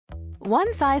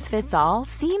One size fits all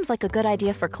seems like a good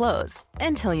idea for clothes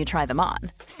until you try them on.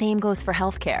 Same goes for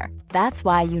healthcare. That's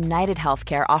why United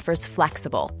Healthcare offers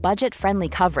flexible, budget-friendly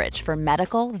coverage for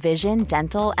medical, vision,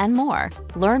 dental, and more.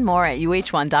 Learn more at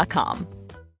uh1.com.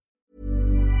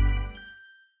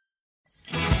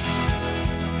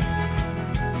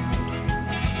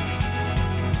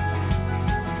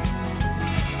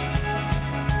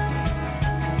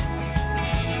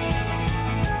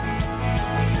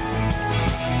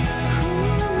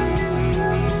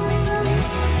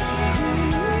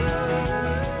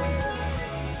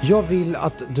 Jag vill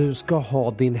att du ska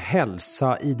ha din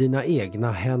hälsa i dina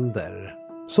egna händer.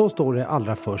 Så står det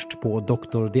allra först på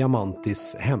Dr.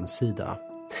 Diamantis hemsida.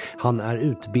 Han är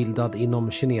utbildad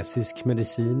inom kinesisk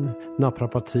medicin,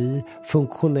 naprapati,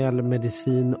 funktionell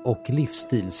medicin och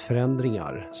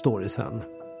livsstilsförändringar, står det sen.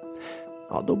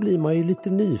 Ja, då blir man ju lite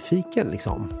nyfiken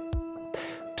liksom.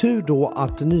 Tur då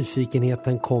att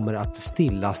nyfikenheten kommer att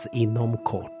stillas inom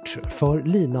kort, för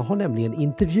Lina har nämligen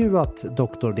intervjuat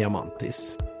Dr.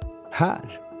 Diamantis.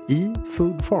 Här i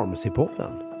Food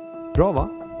Pharmacy-podden. Bra va?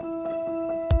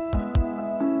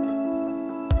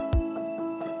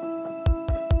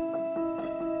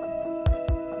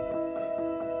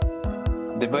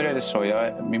 Det började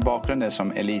så. Min bakgrund är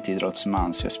som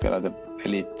elitidrottsman, så jag spelade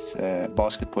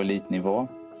basket på elitnivå.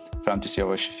 Fram tills jag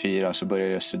var 24 så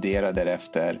började jag studera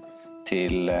därefter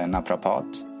till naprapat.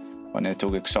 Och när jag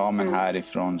tog examen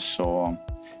härifrån så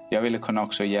jag ville kunna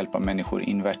också hjälpa människor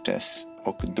invärtes.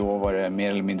 Och då var det mer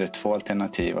eller mindre 2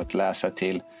 alternativ: att läsa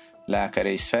till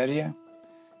läkare i Sverige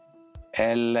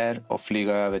eller att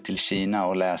flyga över till Kina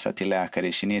och läsa till läkare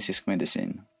i kinesisk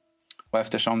medicin. Och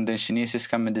eftersom den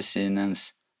kinesiska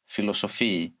medicinens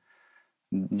filosofi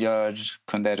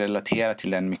kunde relatera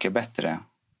till den mycket bättre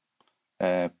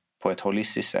på ett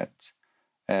holistiskt sätt.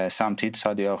 Samtidigt så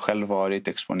hade jag själv varit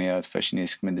exponerad för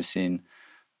kinesisk medicin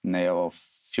när jag var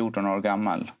 14 år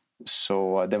gammal.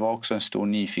 Så det var också en stor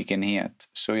nyfikenhet.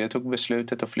 Så jag tog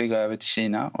beslutet att flyga över till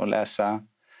Kina och läsa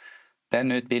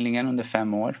den utbildningen under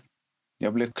 5 år.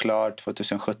 Jag blev klar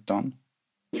 2017.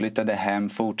 Flyttade hem,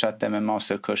 fortsatte med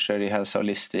masterkurser i hälsa och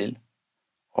livsstil.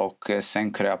 Och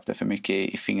sen kröp det för mycket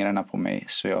i fingrarna på mig.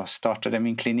 Så jag startade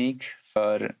min klinik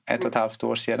för 1,5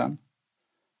 år sedan.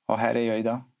 Och här är jag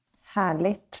idag.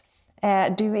 Härligt.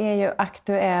 Du är ju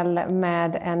aktuell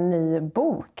med en ny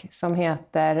bok som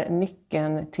heter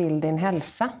Nyckeln till din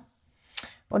hälsa.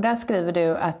 Och där skriver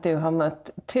du att du har mött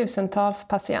tusentals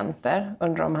patienter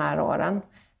under de här åren.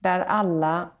 Där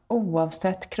alla,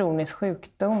 oavsett kronisk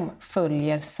sjukdom,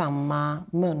 följer samma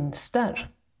mönster.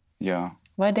 Ja.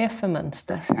 Vad är det för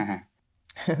mönster?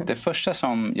 Det första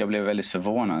som jag blev väldigt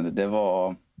förvånad, det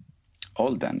var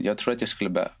åldern. Jag tror att jag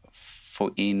skulle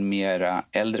få in mera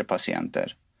äldre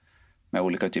patienter med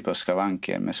olika typer av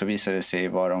skavanker. Men så visade det sig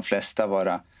vara de flesta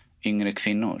vara yngre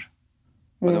kvinnor.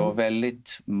 Och det var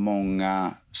väldigt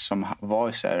många som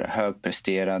var så här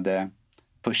högpresterade,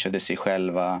 pushade sig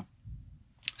själva.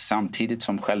 Samtidigt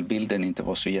som självbilden inte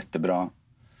var så jättebra.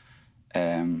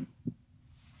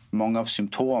 Många av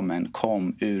symptomen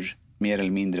kom ur mer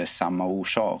eller mindre samma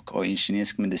orsak. Och i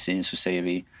kinesisk medicin så säger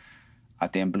vi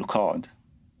att det är en blockad.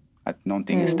 Att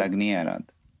någonting är stagnerad.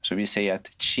 Så vi säger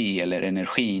att qi eller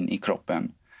energin i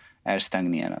kroppen är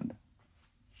stagnerad.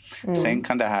 Sen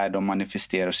kan det här då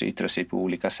manifesteras och yttra sig på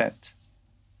olika sätt.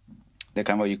 Det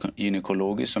kan vara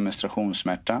gynekologiskt som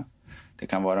menstruationssmärta. Det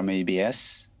kan vara med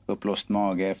IBS, uppblåst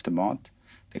mage efter mat.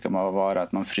 Det kan vara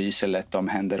att man fryser lätt om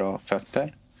händer och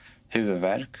fötter,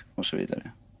 huvudvärk och så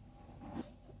vidare.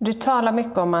 Du talar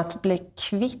mycket om att bli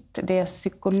kvitt det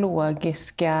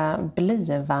psykologiska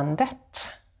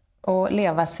blivandet och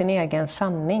leva sin egen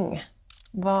sanning.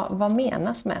 Vad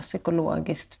menas med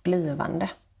psykologiskt blivande?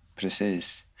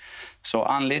 Precis. Så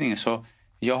anledningen, så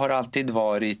jag har alltid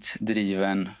varit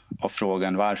driven av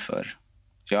frågan varför.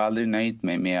 Jag har aldrig nöjt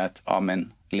mig med att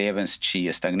leverns qi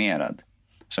är stagnerad,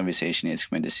 som vi säger i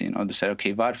kinesisk medicin. Och du säger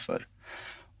okej, varför?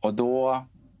 Och då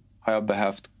har jag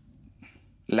behövt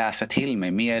läsa till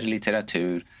mig mer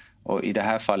litteratur, och i det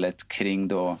här fallet kring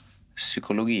då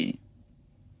psykologi.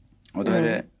 Och då är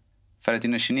det, för att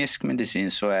inom kinesisk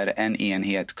medicin så är det en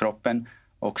enhet, kroppen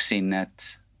och sinnet,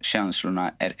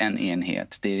 känslorna är en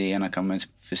enhet. Det ena kan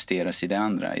manifesteras i det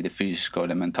andra, i det fysiska och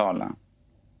det mentala.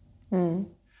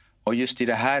 Och just i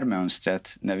det här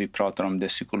mönstret, när vi pratar om det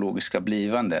psykologiska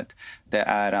blivandet, det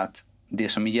är att det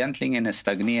som egentligen är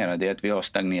stagnerat är att vi har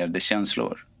stagnerade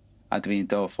känslor. Att vi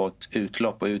inte har fått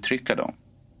utlopp och uttrycka dem.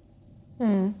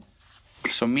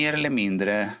 Så mer eller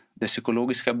mindre, det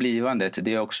psykologiska blivandet,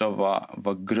 det är också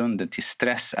vad grunden till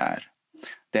stress är.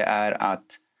 Det är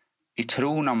att i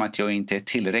tron om att jag inte är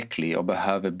tillräcklig och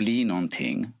behöver bli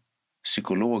någonting,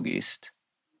 psykologiskt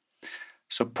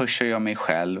så pushar jag mig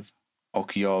själv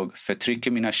och jag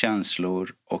förtrycker mina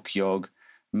känslor och jag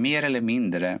mer eller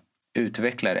mindre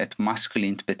utvecklar ett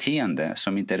maskulint beteende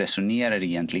som inte resonerar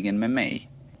egentligen med mig.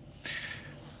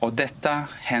 Och detta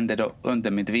händer då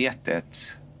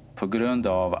undermedvetet på grund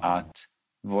av att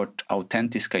vårt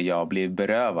autentiska jag blir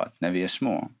berövat när vi är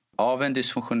små. Av en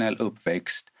dysfunktionell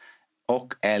uppväxt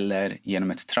och eller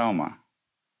genom ett trauma.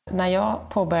 När jag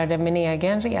påbörjade min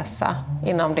egen resa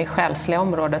inom det själsliga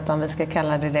området, om vi ska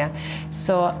kalla det,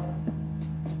 så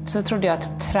trodde jag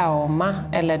att trauma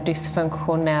eller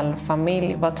dysfunktionell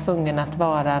familj var tvungen att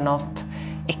vara något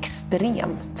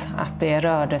extremt. Att det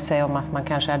rörde sig om att man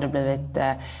kanske hade blivit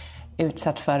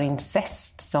utsatt för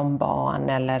incest som barn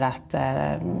eller att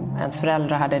ens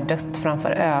föräldrar hade dött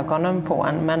framför ögonen på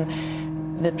en. Men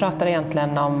vi pratar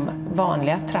egentligen om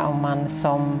vanliga trauman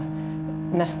som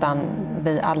nästan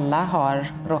vi alla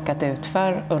har råkat ut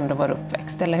för under vår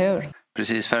uppväxt, eller hur?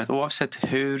 Precis, för att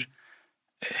oavsett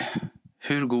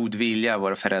hur god vilja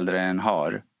våra föräldrar än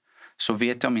har så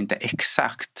vet de inte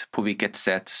exakt på vilket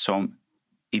sätt som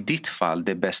i ditt fall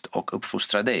det är bäst att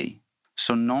uppfostra dig.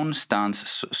 Så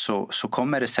någonstans så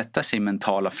kommer det sätta sig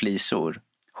mentala flisor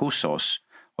hos oss.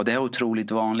 Och det är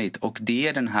otroligt vanligt. Och det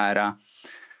är den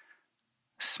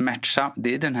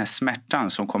här smärtan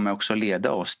som kommer också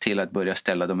leda oss till att börja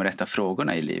ställa de rätta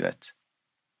frågorna i livet.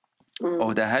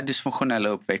 Och den här dysfunktionella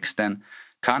uppväxten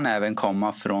kan även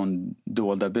komma från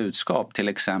dolda budskap. Till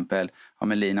exempel, ja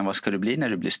men Lina, vad ska du bli när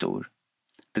du blir stor?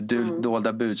 Det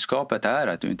dolda budskapet är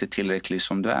att du inte är tillräcklig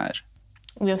som du är.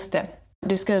 Just det.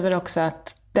 Du skriver också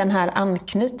att den här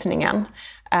anknytningen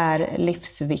är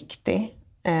livsviktig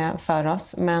för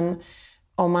oss. Men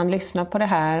om man lyssnar på det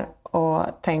här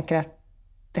och tänker att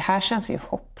det här känns ju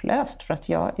hopplöst för att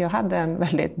jag hade en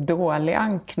väldigt dålig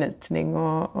anknytning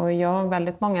och jag har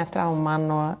väldigt många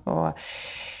trauman och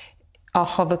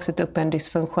har vuxit upp i en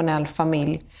dysfunktionell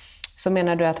familj. Så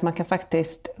menar du att man kan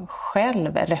faktiskt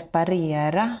själv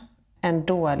reparera en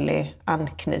dålig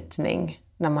anknytning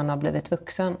när man har blivit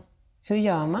vuxen? Hur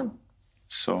gör man?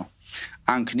 Så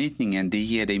anknytningen, det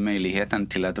ger dig möjligheten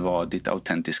till att vara ditt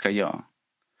autentiska jag.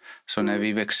 Så när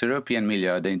vi växer upp i en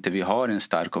miljö där inte vi har en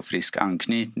stark och frisk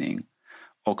anknytning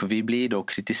och vi blir då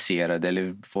kritiserade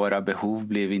eller våra behov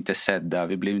blir inte sedda,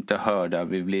 vi blir inte hörda,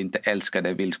 vi blir inte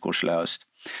älskade villkorslöst.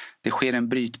 Det sker en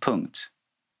brytpunkt.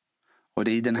 Och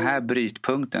det är i den här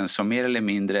brytpunkten som mer eller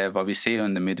mindre vad vi ser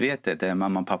undermedvetet är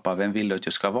mamma, pappa, vem vill du att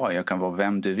jag ska vara? Jag kan vara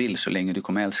vem du vill så länge du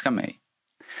kommer älska mig.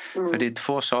 För det är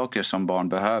två saker som barn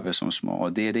behöver som små.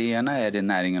 Och det ena är det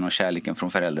näringen och kärleken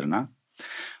från föräldrarna.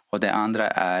 Och det andra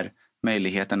är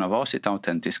möjligheten att vara sitt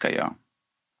autentiska jag.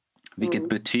 Vilket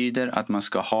betyder att man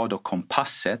ska ha då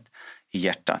kompasset i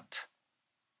hjärtat.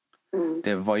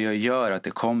 Det är vad jag gör att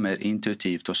det kommer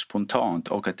intuitivt och spontant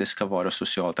och att det ska vara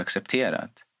socialt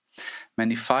accepterat.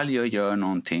 Men ifall jag gör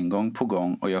någonting gång på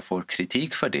gång och jag får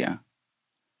kritik för det,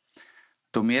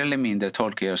 då mer eller mindre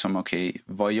tolkar jag som okej,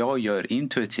 vad jag gör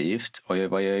intuitivt och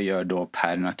vad jag gör då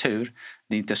per natur,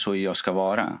 det är inte så jag ska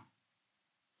vara.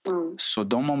 Så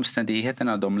de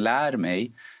omständigheterna, de lär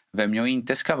mig vem jag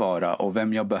inte ska vara och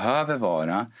vem jag behöver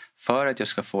vara för att jag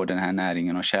ska få den här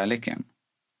näringen och kärleken.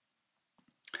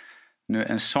 Nu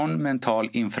en sån mental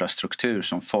infrastruktur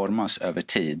som formas över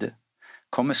tid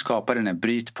kommer skapa den här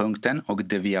brytpunkten och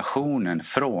deviationen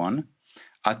från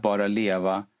att bara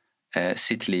leva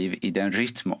sitt liv i den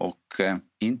rytm och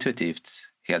intuitivt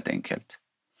helt enkelt.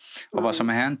 Och vad som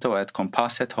har hänt då är att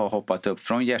kompasset har hoppat upp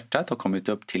från hjärtat och kommit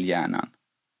upp till hjärnan.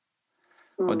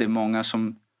 Och det är många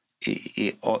som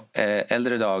i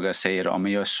äldre dagar säger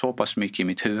att jag är så pass mycket i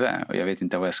mitt huvud och jag vet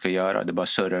inte vad jag ska göra. Det bara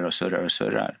surrar och surrar och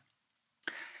surrar.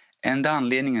 Enda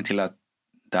anledningen till att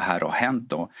det här har hänt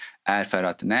då är för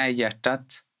att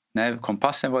när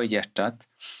kompassen var i hjärtat,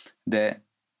 det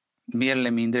mer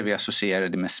eller mindre vi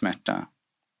associerade med smärta.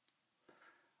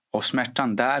 Och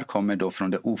smärtan där kommer då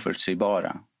från det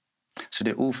oförutsägbara. Så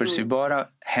det är oförutsägbara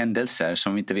händelser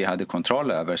som inte vi hade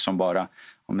kontroll över som bara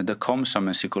det kom som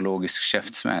en psykologisk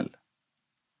käftsmäll.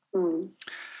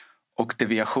 Och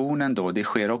deviationen då, det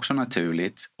sker också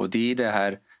naturligt och det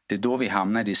är då vi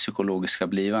hamnar i det psykologiska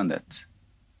blivandet.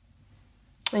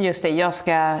 Just det,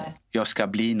 jag ska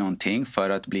bli någonting för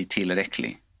att bli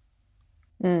tillräcklig.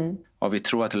 Och vi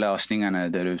tror att lösningarna är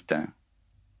där ute.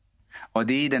 Och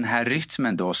det är den här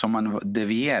rytmen då som man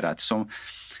devierat. Som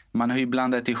man har ju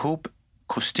blandat ihop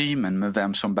kostymen med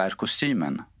vem som bär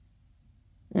kostymen.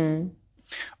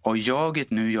 Och jag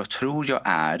tror jag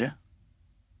är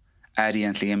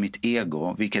egentligen mitt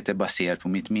ego, vilket är baserat på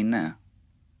mitt minne.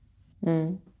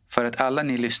 För att alla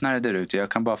ni lyssnare där ute, jag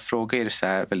kan bara fråga er så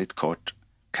här väldigt kort.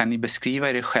 kan ni beskriva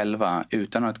er själva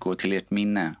utan att gå till ert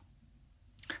minne?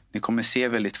 Ni kommer se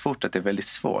väldigt fort att det är väldigt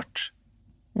svårt.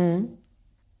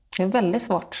 Det är väldigt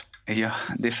svårt. Ja,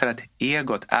 det är för att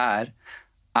egot är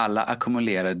alla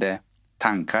ackumulerade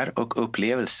tankar och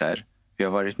upplevelser vi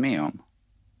har varit med om.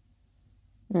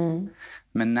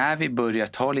 Men när vi börjar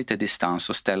ta lite distans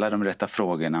och ställa de rätta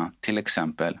frågorna, till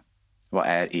exempel, vad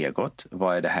är egot?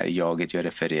 Vad är det här jaget jag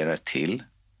refererar till?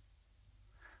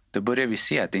 Då börjar vi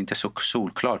se att det inte är så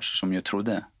solklart som jag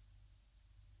trodde.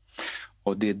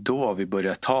 Och det är då vi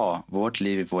börjar ta vårt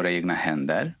liv i våra egna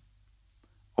händer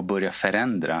och börja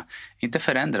förändra. Inte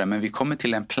förändra, men vi kommer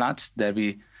till en plats där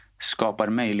vi skapar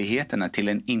möjligheterna till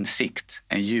en insikt.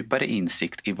 En djupare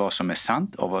insikt i vad som är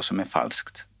sant och vad som är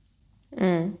falskt.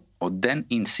 Och den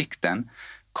insikten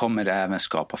kommer även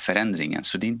skapa förändringen.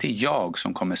 Så det är inte jag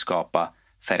som kommer skapa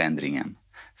förändringen.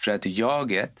 För att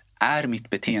jaget är mitt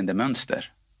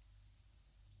beteendemönster.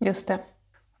 Just det.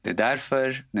 Det är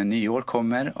därför när nyår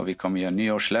kommer och vi kommer göra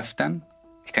nyårslöften,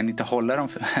 vi kan inte hålla dem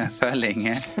för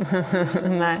länge.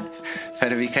 Nej. För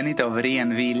vi kan inte av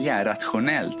ren vilja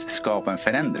rationellt skapa en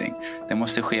förändring. Det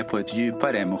måste ske på ett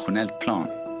djupare emotionellt plan.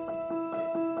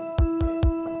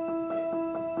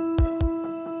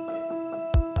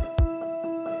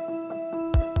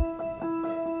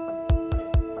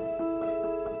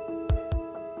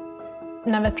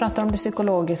 När vi pratar om det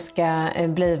psykologiska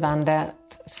blivandet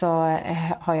så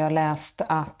har jag läst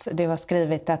att du har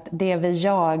skrivit att det vi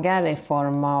jagar i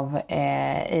form av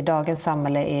i dagens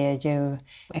samhälle är ju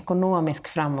ekonomisk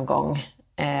framgång.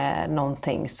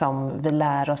 Någonting som vi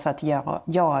lär oss att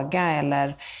jaga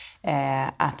eller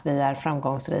att vi är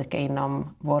framgångsrika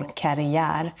inom vår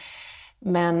karriär.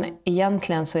 Men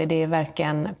egentligen så är det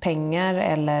varken pengar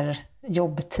eller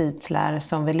jobbtitlar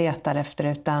som vi letar efter,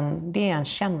 utan det är en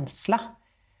känsla.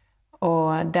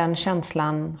 Och den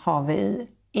känslan har vi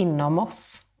inom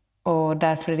oss. Och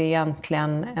därför är det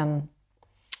egentligen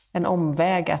en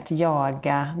omväg att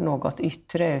jaga något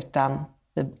yttre, utan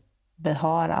vi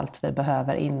har allt vi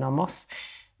behöver inom oss.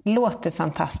 Det låter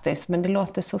fantastiskt, men det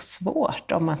låter så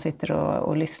svårt om man sitter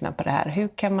och lyssnar på det här. Hur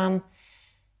kan man,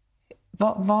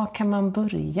 vad kan man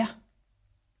börja?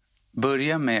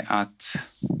 Börja med att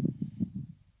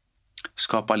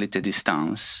skapa lite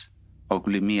distans och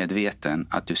bli medveten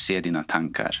att du ser dina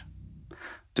tankar.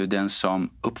 Du är den som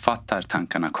uppfattar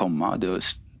tankarna komma, du är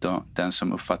den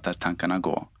som uppfattar tankarna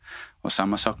gå. Och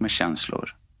samma sak med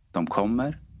känslor. De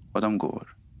kommer och de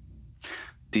går.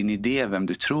 Din idé vem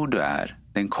du tror du är,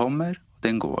 den kommer och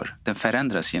den går. Den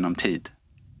förändras genom tid.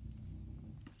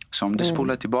 Så om du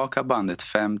spolar tillbaka bandet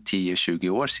 5, 10, 20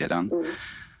 år sedan,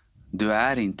 du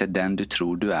är inte den du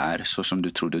tror du är så som du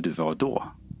trodde du var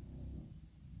då.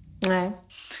 Nej.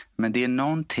 Men det är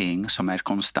någonting som är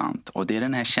konstant, och det är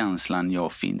den här känslan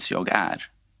jag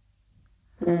är.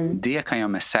 Det kan jag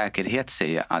med säkerhet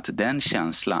säga att den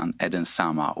känslan är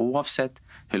densamma oavsett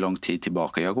hur lång tid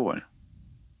tillbaka jag går.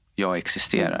 Jag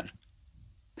existerar.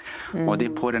 Och det är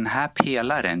på den här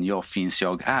pelaren jag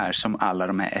är som alla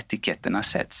de här etiketterna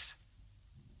sätts.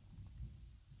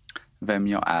 Vem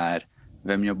jag är,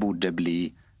 vem jag borde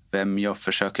bli, vem jag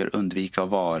försöker undvika att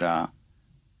vara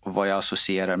och vad jag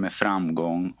associerar med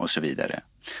framgång och så vidare.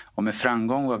 Och med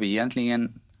framgång, vad vi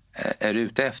egentligen är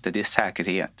ute efter, det är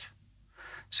säkerhet.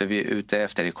 Så vi är ute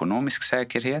efter ekonomisk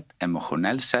säkerhet,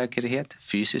 emotionell säkerhet,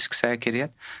 fysisk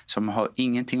säkerhet som har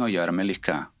ingenting att göra med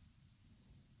lycka.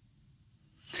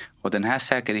 Och den här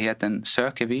säkerheten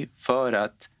söker vi för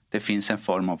att det finns en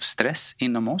form av stress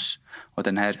inom oss. Och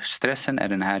den här stressen är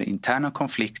den här interna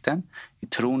konflikten i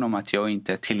tron om att jag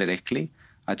inte är tillräcklig,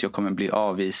 att jag kommer bli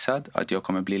avvisad, att jag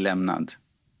kommer bli lämnad.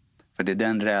 För det är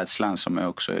den rädslan som är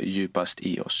också djupast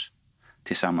i oss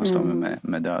tillsammans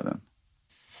med döden.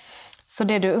 Så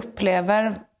det du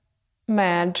upplever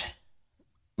med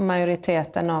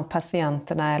majoriteten av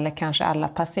patienterna, eller kanske alla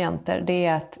patienter, det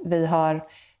är att vi har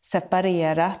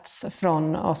separerats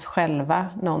från oss själva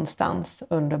någonstans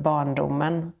under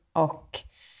barndomen och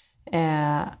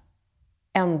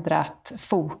ändrat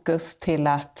fokus till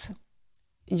att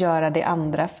göra det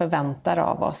andra förväntar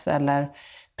av oss eller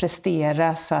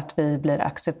prestera så att vi blir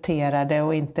accepterade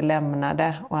och inte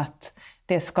lämnade, och att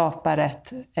det skapar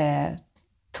ett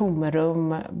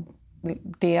tomrum,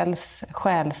 dels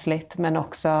själsligt men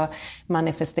också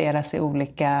manifesteras i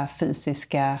olika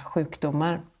fysiska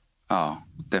sjukdomar. Ja,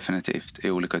 definitivt.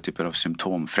 I olika typer av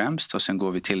symptom främst, och sen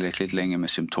går vi tillräckligt länge med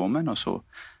symptomen och så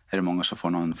är det många som får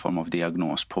någon form av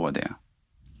diagnos på det.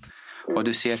 Och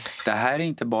du ser, det här är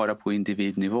inte bara på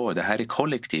individnivå, det här är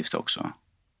kollektivt också.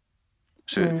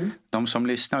 Så de som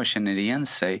lyssnar och känner igen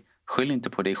sig, skyll inte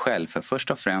på dig själv. För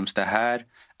först och främst, det här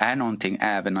är någonting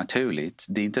även naturligt.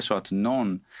 Det är inte så att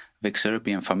någon växer upp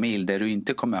i en familj där du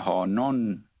inte kommer ha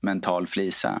någon mental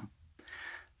flisa.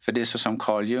 För det är så som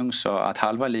Carl Jung sa, att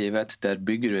halva livet där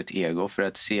bygger du ett ego för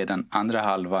att se den andra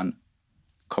halvan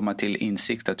komma till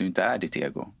insikt att du inte är ditt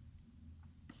ego.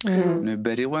 Nu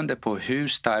beroende på hur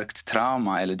starkt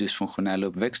trauma eller dysfunktionell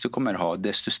uppväxt du kommer ha,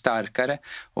 desto starkare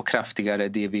och kraftigare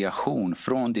deviation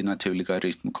från din naturliga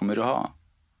rytm kommer du ha.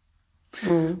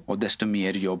 Och desto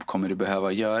mer jobb kommer du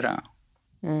behöva göra.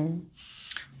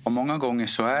 Och många gånger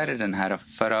så är det den här,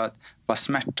 för att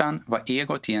vad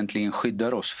egot egentligen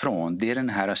skyddar oss från, det är den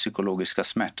här psykologiska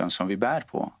smärtan som vi bär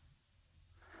på.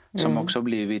 Som också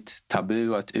blivit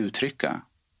tabu att uttrycka.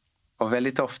 Och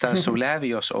väldigt ofta så lär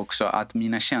vi oss också att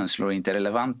mina känslor inte är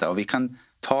relevanta. Och vi kan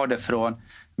ta det från,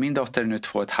 min dotter är nu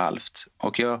 2,5.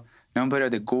 Och när hon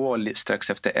började gå strax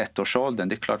efter 1-årsåldern,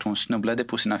 det är klart hon snubblade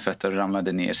på sina fötter och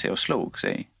ramlade ner sig och slog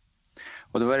sig.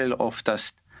 Och då var det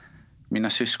oftast mina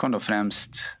syskon då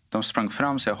främst, de sprang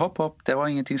fram och sa hopp, det var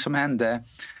ingenting som hände.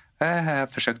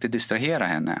 Jag försökte distrahera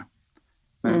henne.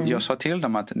 Men jag sa till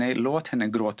dem att nej, låt henne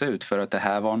gråta ut, för att det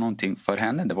här var någonting för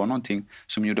henne. Det var någonting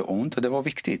som gjorde ont och det var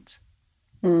viktigt.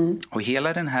 Och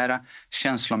hela den här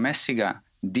känslomässiga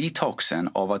detoxen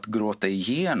av att gråta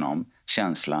igenom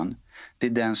känslan, det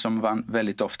är den som man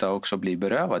väldigt ofta också blir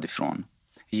berövad ifrån.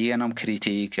 Genom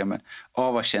kritik,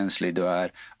 vad känslig du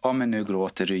är, men nu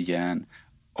gråter du igen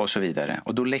och så vidare.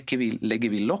 Och då lägger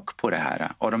vi lock på det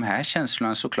här. Och de här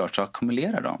känslorna såklart så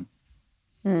ackumulerar de.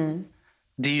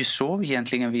 Det är ju så vi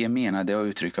egentligen är menade att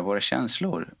uttrycka våra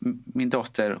känslor. Min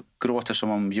dotter gråter som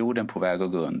om jorden på väg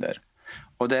att gå under.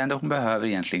 Och det enda hon behöver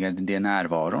egentligen är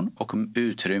närvaron och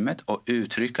utrymmet och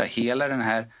uttrycka hela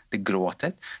det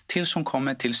gråtet tills hon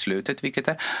kommer till slutet, vilket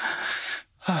är...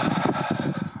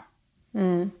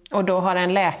 Och då har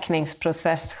en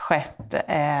läkningsprocess skett.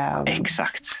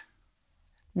 Exakt.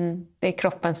 Det är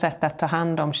kroppens sätt att ta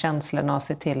hand om känslorna och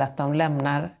se till att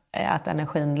att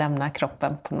energin lämnar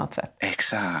kroppen på något sätt.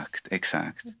 Exakt.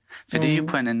 För det är ju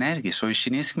på en energi. Så i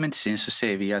kinesisk medicin så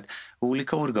ser vi att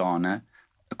olika organer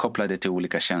är kopplade till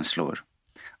olika känslor.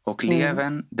 Och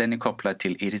levern, den är kopplad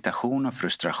till irritation och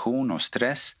frustration och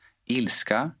stress,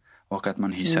 ilska och att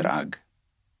man hyser agg.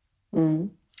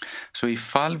 Så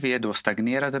ifall vi är då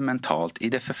stagnerade mentalt i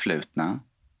det förflutna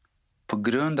på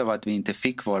grund av att vi inte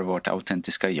fick vårt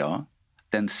autentiska jag,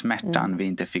 den smärtan vi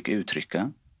inte fick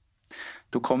uttrycka,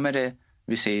 då kommer det,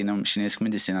 vi säger inom kinesisk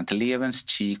medicin, att leverns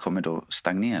qi kommer då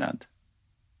stagnerad.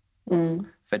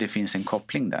 För det finns en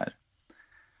koppling där.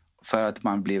 För att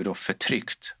man blir då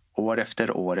förtryckt år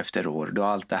efter år, då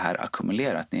allt det här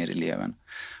ackumulerat ner i levern.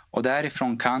 Och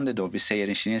därifrån kan det då, vi säger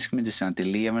i kinesisk medicin, att det är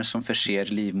levern som förser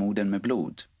livmodern med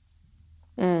blod.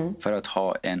 För att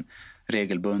ha en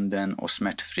regelbunden och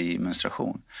smärtfri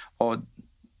menstruation. Och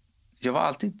jag var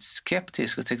alltid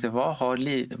skeptisk och tänkte, vad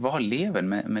har levern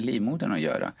med livmodern att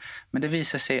göra? Men det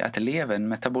visar sig att levern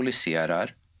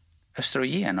metaboliserar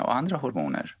östrogen och andra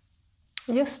hormoner.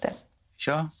 Just det.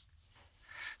 Ja.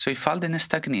 Så ifall den är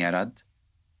stagnerad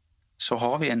så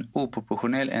har vi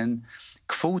en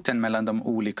kvoten mellan de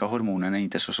olika hormonerna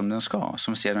inte så som den ska,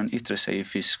 som sedan yttrar sig i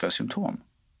fysiska symptom.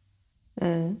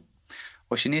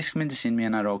 Och kinesisk medicin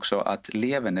menar också att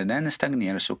levern, när den är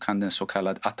stagnerad, så kan den så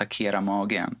kallad attackera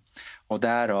magen. Och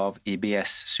därav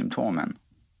IBS-symptomen.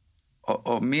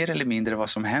 Och mer eller mindre vad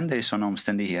som händer i sådana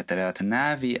omständigheter är att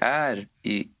när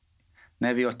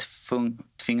vi har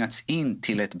tvingats in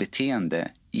till ett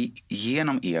beteende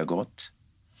genom egot,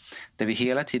 där vi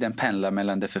hela tiden pendlar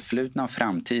mellan det förflutna och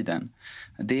framtiden,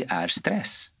 det är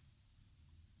stress.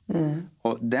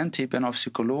 Och den typen av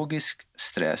psykologisk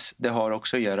stress, det har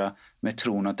också att göra med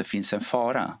tron att det finns en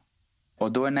fara.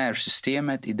 Och då är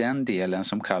nervsystemet i den delen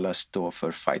som kallas då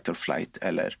för fight or flight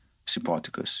eller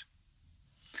sympaticus.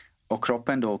 Och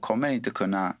kroppen då kommer inte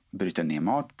kunna bryta ner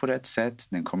mat på rätt sätt.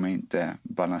 Den kommer inte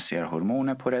balansera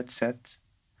hormoner på rätt sätt.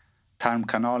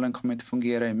 Tarmkanalen kommer inte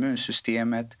fungera,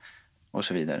 immunsystemet och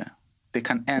så vidare. Det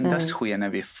kan endast ske när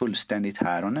vi är fullständigt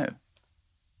här och nu.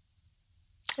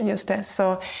 Just det.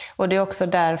 Och det är också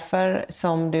därför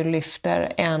som du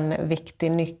lyfter en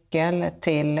viktig nyckel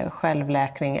till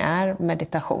självläkning är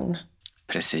meditation.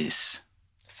 Precis.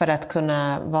 För att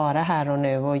kunna vara här och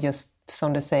nu och just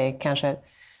som du säger kanske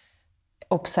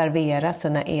observera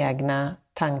sina egna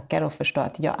tankar och förstå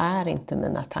att jag är inte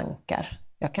mina tankar.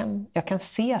 Jag kan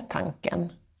se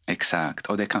tanken. Exakt.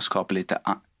 Och det kan skapa lite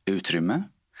utrymme.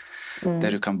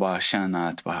 Där du kan bara känna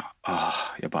att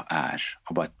jag bara är.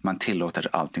 Och att man tillåter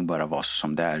allting bara vara så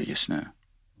som det är just nu.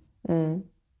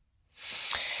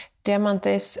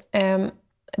 Diamantis,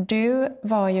 du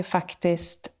var ju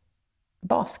faktiskt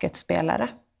basketspelare.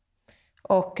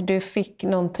 Och du fick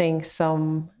någonting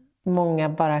som många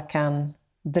bara kan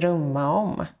drömma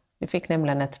om. Du fick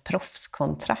nämligen ett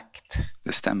proffskontrakt.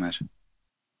 Det stämmer.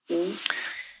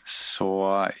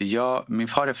 Så min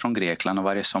far är från Grekland och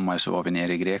varje sommar så var vi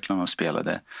nere i Grekland och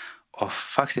spelade. Och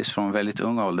faktiskt från väldigt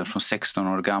ung ålder, från 16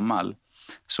 år gammal,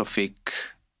 så fick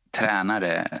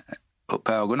tränare upp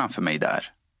ögonen för mig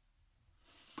där.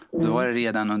 Då var det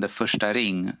redan under första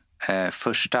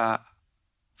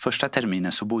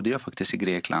terminen så bodde jag faktiskt i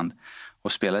Grekland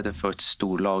och spelade för ett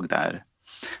storlag där.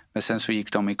 Men sen så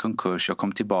gick de i konkurs, jag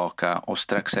kom tillbaka och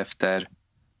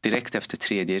direkt efter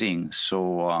 3:e ring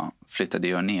så flyttade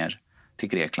jag ner till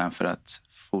Grekland för att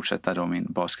fortsätta då min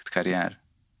basketkarriär.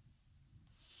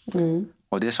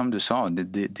 Och det som du sa,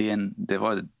 det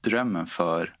var drömmen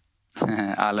för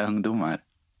alla ungdomar.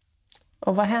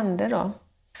 Och vad hände då?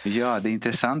 Ja, det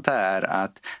intressanta är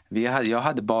att jag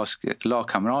hade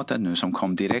lagkamrater nu som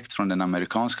kom direkt från den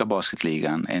amerikanska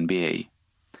basketligan, NBA.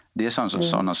 Det är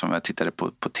sådana som jag tittade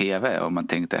på tv och man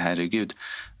tänkte, herregud,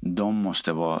 de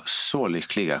måste vara så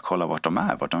lyckliga, kolla vart de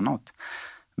är nått.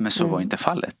 Men så var inte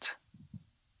fallet.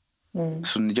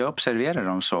 Så när jag observerade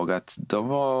dem såg att de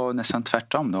var nästan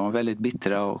tvärtom. De var väldigt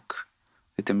bittra och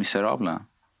lite miserabla.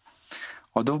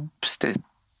 Och då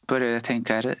började jag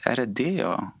tänka, är det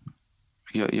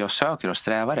jag söker och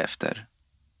strävar efter?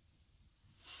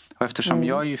 Och eftersom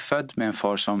jag är ju född med en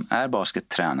far som är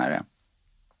baskettränare,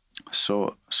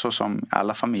 så som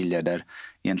alla familjer där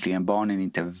egentligen barnen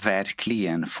inte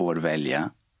verkligen får välja,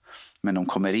 men de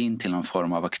kommer in till någon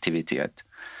form av aktivitet,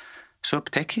 så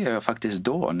upptäcker jag faktiskt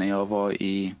då när jag var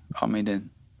i den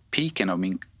piken av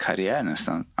min karriär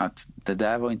nästan, att det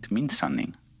där var inte min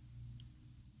sanning.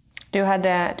 Du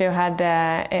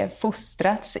hade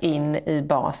fostrats in i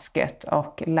basket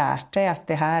och lärt dig att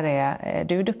du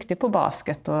är duktig på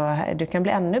basket och du kan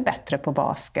bli ännu bättre på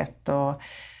basket. Och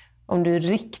om du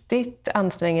riktigt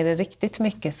anstränger dig riktigt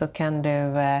mycket så kan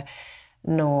du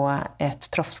nå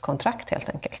ett proffskontrakt helt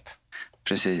enkelt.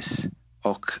 Precis.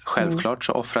 Och självklart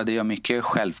så offrade jag mycket.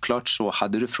 Självklart så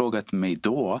hade du frågat mig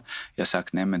då, jag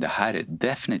sagt nej, men det här är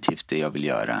definitivt det jag vill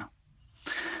göra.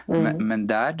 Men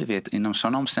där, du vet, inom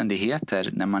sådana omständigheter,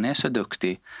 när man är så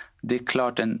duktig, det är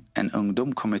klart en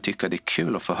ungdom kommer tycka det är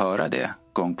kul att få höra det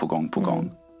gång på gång på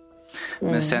gång.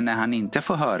 Men sen när han inte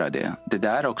får höra det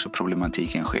där också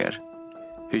problematiken sker.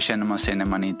 Hur känner man sig när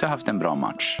man inte har haft en bra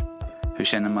match? Hur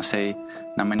känner man sig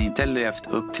när man inte har levt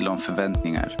upp till de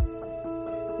förväntningar?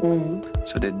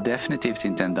 Så det är definitivt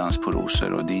inte en dans på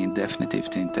rosor och det är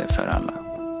definitivt inte för alla.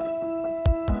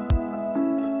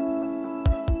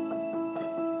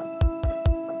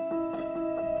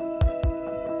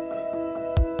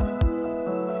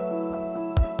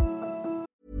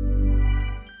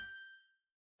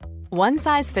 One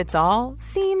size fits all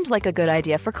seemed like a good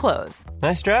idea for clothes.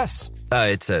 Nice dress.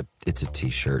 It's a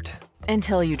t-shirt.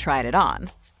 Until you tried it on.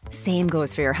 Same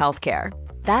goes for your healthcare.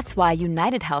 That's why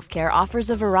United Healthcare offers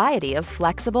a variety of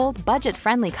flexible,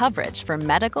 budget-friendly coverage for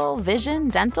medical, vision,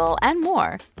 dental, and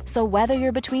more. So whether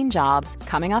you're between jobs,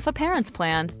 coming off a parent's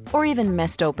plan, or even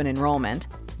missed open enrollment,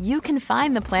 you can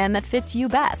find the plan that fits you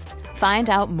best. Find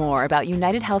out more about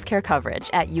United Healthcare coverage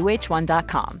at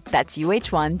uh1.com. That's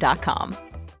uh1.com.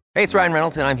 Hey, it's Ryan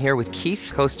Reynolds, and I'm here with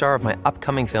Keith, co-star of my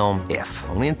upcoming film, If,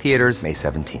 only in theaters May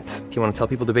 17th. Do you want to tell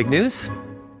people the big news?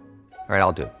 All right,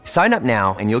 I'll do it. Sign up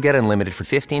now and you'll get unlimited for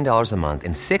 $15 a month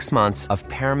and 6 months of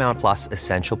Paramount Plus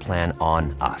Essential Plan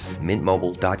on us.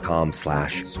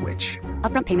 Mintmobile.com/switch.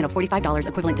 Upfront payment of $45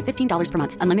 equivalent to $15 per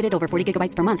month. Unlimited over 40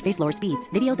 gigabytes per month. Face lower speeds.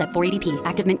 Videos at 480p.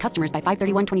 Active Mint customers by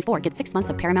 531.24 get 6 months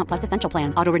of Paramount Plus Essential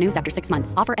Plan. Auto renews after 6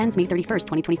 months. Offer ends May 31st,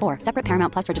 2024. Separate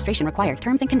Paramount Plus registration required.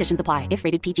 Terms and conditions apply if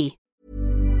rated PG.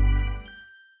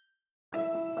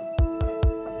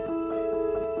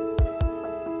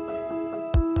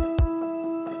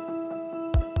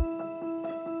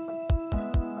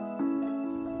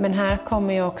 Men här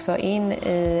kommer ju också in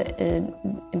i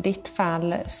ditt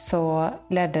fall, så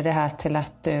ledde det här till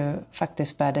att du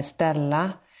faktiskt började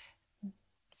ställa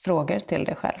frågor till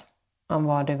dig själv om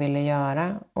vad du ville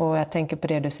göra. Och jag tänker på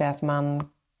det du säger,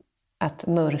 att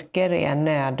mörker är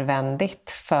nödvändigt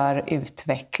för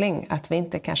utveckling. Att vi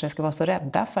inte kanske ska vara så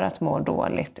rädda för att må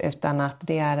dåligt, utan att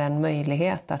det är en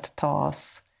möjlighet att ta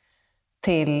oss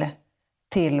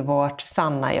till vårt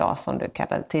sanna jag, som du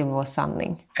kallar det, till vår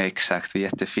sanning. Exakt,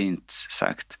 jättefint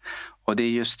sagt. Och det är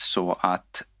just så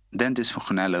att den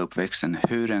dysfunktionella uppväxten,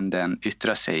 hur den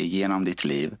yttrar sig genom ditt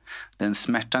liv, den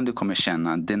smärtan du kommer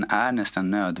känna, den är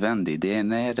nästan nödvändig. Det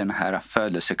är den här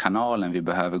födelsekanalen vi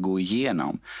behöver gå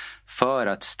igenom för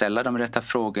att ställa de rätta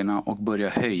frågorna och börja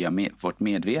höja vårt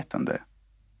medvetande.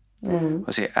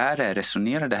 Och se,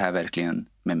 resonerar det här verkligen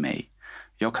med mig?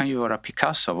 Jag kan ju vara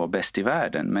Picasso och vara bäst i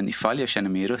världen, men ifall jag känner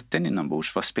mig rutten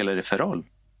inombords, vad spelar det för roll?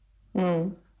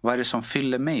 Vad är det som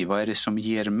fyller mig? Vad är det som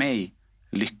ger mig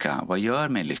lycka? Vad gör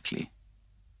mig lycklig?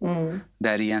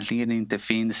 Där egentligen inte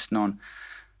finns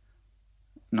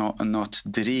något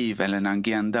driv eller en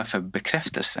agenda för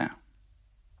bekräftelse.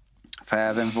 För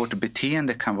även vårt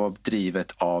beteende kan vara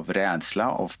drivet av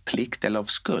rädsla, av plikt eller av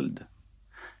skuld.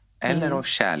 Eller av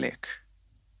kärlek.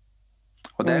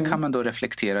 Och där kan man då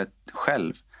reflektera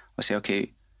själv och säga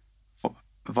okej,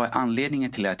 vad är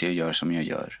anledningen till att jag gör som jag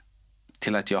gör?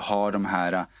 Till att jag har de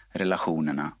här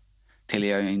relationerna. Till att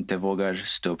jag inte vågar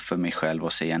stå upp för mig själv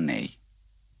och säga nej.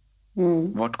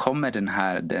 Vart kommer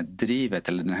det drivet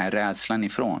eller den här rädslan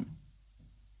ifrån?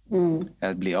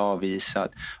 Att bli avvisad.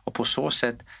 Och på så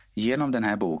sätt, genom den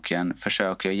här boken,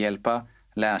 försöker jag hjälpa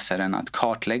läsaren att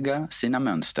kartlägga sina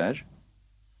mönster.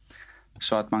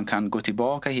 Så att man kan gå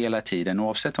tillbaka hela tiden,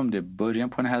 oavsett om det är början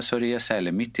på en hälsoresa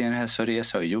eller mitt i en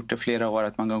hälsoresa och gjort det flera år,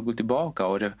 att man kan gå tillbaka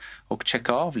och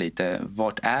checka av lite,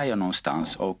 vart är jag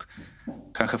någonstans, och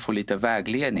kanske få lite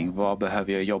vägledning, vad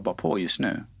behöver jag jobba på just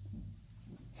nu?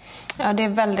 Ja, det är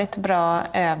väldigt bra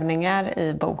övningar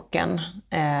i boken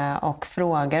och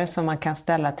frågor som man kan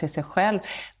ställa till sig själv.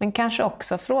 Men kanske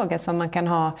också frågor som man kan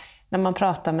ha när man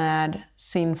pratar med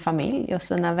sin familj och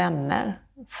sina vänner.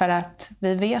 För att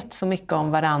vi vet så mycket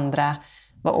om varandra.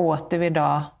 Vad åt du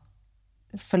idag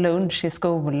för lunch i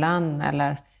skolan?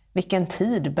 Eller vilken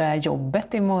tid börjar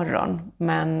jobbet imorgon?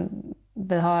 Men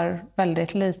vi har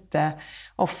väldigt lite,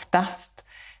 oftast,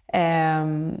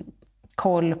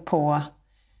 koll på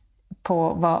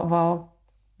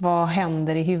vad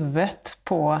händer i huvudet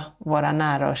på våra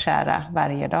nära och kära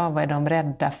varje dag. Vad är de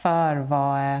rädda för?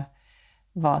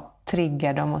 Vad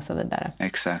triggar dem och så vidare.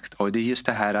 Exakt. Och det är just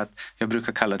det här att jag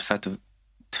brukar kalla det för att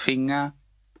tvinga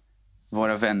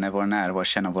våra vänner, våra nära,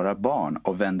 känna våra barn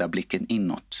och vända blicken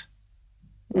inåt.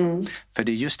 För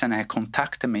det är just den här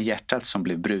kontakten med hjärtat som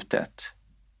blir brutet.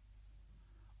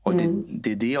 Och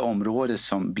det är det området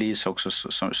som blir också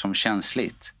som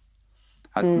känsligt.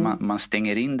 Att man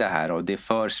stänger in det här och det är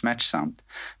för smärtsamt.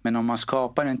 Men om man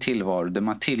skapar en tillvaro där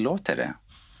man tillåter det,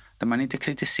 där man inte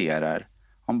kritiserar,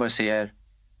 om bara säger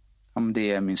om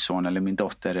det är min son eller min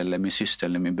dotter eller min syster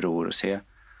eller min bror, och säger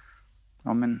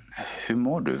ja, men hur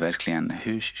mår du verkligen?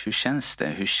 Hur känns det?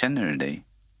 Hur känner du dig?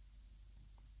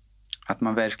 Att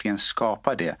man verkligen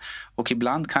skapar det. Och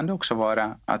ibland kan det också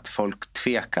vara att folk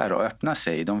tvekar och öppnar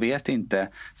sig. De vet inte,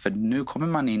 för nu kommer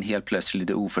man in helt plötsligt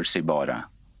det oförutsägbara.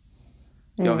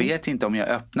 Jag vet inte om jag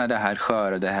öppnar det här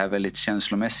sköra, det här väldigt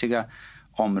känslomässiga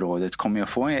området, kommer jag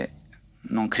få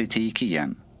någon kritik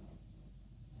igen?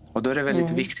 Och då är det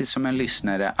väldigt viktigt som en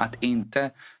lyssnare att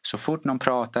inte så fort någon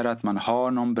pratar att man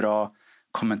har någon bra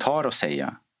kommentar att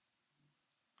säga.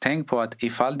 Tänk på att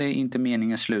ifall det inte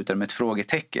meningen slutar med ett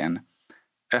frågetecken,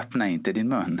 öppna inte din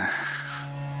mun.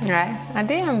 Nej,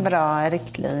 det är en bra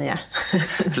riktlinje.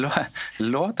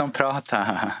 Låt dem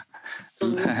prata.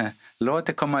 Låt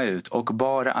det komma ut, och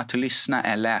bara att lyssna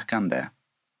är läkande.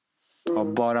 Och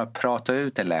bara prata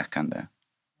ut är läkande.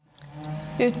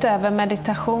 Utöver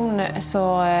meditation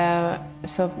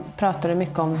så pratar du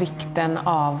mycket om vikten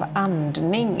av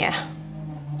andning.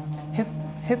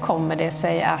 Hur kommer det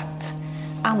sig att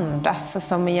andas,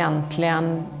 som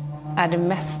egentligen är det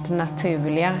mest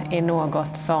naturliga, är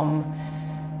något som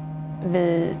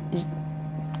vi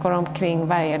går omkring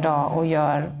varje dag och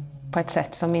gör på ett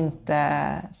sätt som inte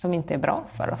är bra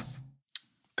för oss?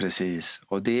 Precis,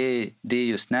 och det är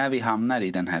just när vi hamnar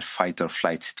i den här fight or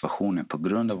flight situationen på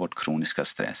grund av vårt kroniska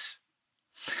stress.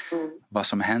 Vad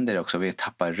som händer är också att vi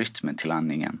tappar rytmen till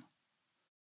andningen.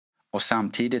 Och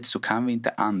samtidigt så kan vi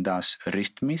inte andas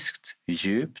rytmiskt,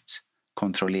 djupt,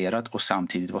 kontrollerat och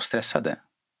samtidigt vara stressade.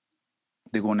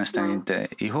 Det går nästan inte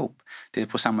ihop. Det är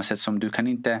på samma sätt som du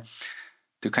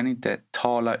kan inte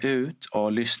tala ut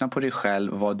och lyssna på dig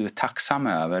själv vad du är tacksam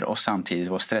över och samtidigt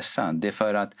vara stressad. Det är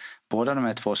för att båda de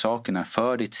här två sakerna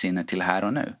för ditt sinne till här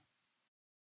och nu.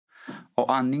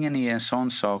 Och andningen är en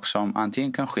sån sak som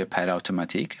antingen kan ske per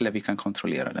automatik eller vi kan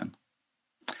kontrollera den.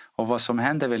 Och vad som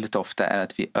händer väldigt ofta är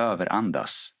att vi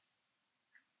överandas.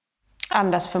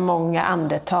 Andas för många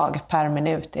andetag per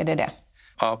minut, är det?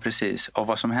 Ja, precis. Och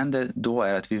vad som händer då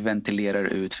är att vi ventilerar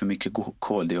ut för mycket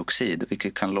koldioxid,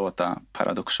 vilket kan låta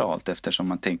paradoxalt eftersom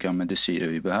man tänker om det syre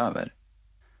vi behöver.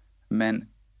 Men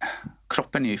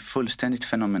kroppen är ju fullständigt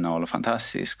fenomenal och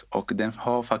fantastisk, och den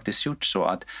har faktiskt gjort så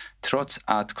att trots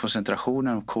att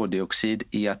koncentrationen av koldioxid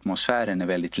i atmosfären är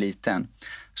väldigt liten,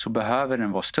 så behöver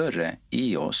den vara större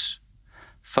i oss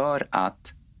för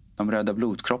att de röda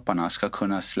blodkropparna ska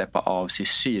kunna släppa av sig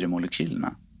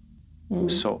syremolekylerna.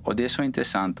 Och det är så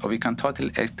intressant. Och vi kan ta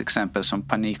till ett exempel som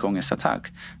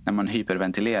panikångestattack när man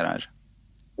hyperventilerar.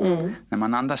 När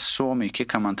man andas så mycket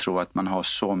kan man tro att man har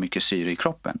så mycket syre i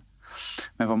kroppen.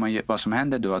 Men vad som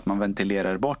händer då är att man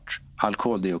ventilerar bort all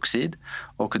koldioxid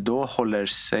och då håller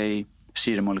sig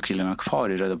syremolekylerna kvar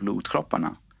i röda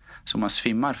blodkropparna. Så man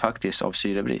svimmar faktiskt av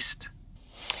syrebrist.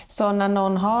 Så när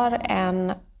någon har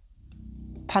en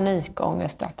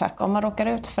panikångestattack, om man råkar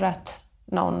ut för att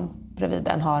någon bredvid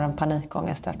den har en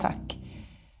panikångestattack,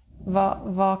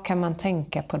 vad kan man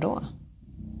tänka på då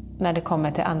när det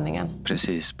kommer till andningen?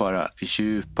 Precis, bara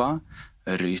djupa,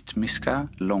 rytmiska,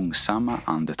 långsamma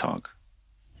andetag.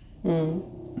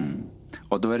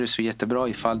 Och då är det så jättebra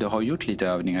ifall du har gjort lite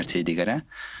övningar tidigare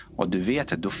och du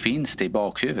vet att då finns det i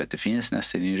bakhuvudet, det finns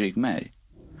nästan i ryggmärg.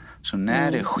 Så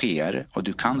när det sker och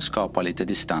du kan skapa lite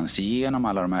distans genom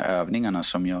alla de här övningarna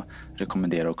som jag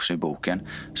rekommenderar också i boken,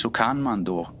 så kan man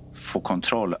då få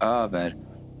kontroll över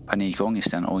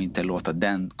panikångesten och inte låta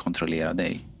den kontrollera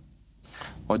dig.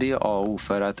 Och det är A och O,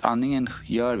 för att andningen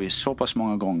gör vi så pass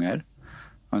många gånger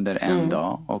under en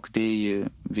dag och det är ju,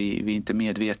 vi är inte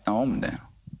medvetna om det.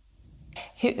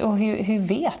 Hur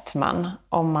vet man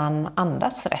om man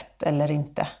andas rätt eller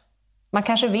inte? Man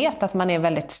kanske vet att man är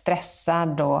väldigt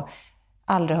stressad och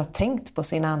aldrig har tänkt på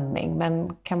sin andning,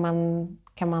 men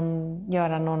kan man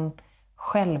göra någon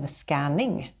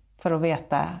självscanning för att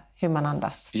veta hur man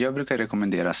andas? Jag brukar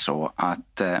rekommendera så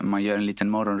att man gör en liten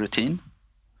morgonrutin.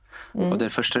 Och det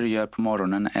första du gör på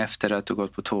morgonen efter att du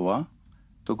gått på toa,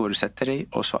 då går du och sätter dig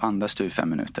och så andas du i 5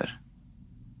 minuter.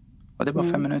 Och det är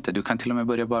bara 5 minuter. Du kan till och med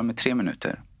börja bara med 3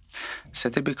 minuter.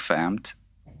 Sätt dig bekvämt,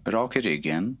 rak i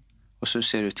ryggen och så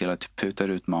ser du till att du putar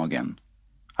ut magen.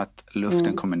 Att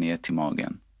luften kommer ner till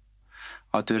magen.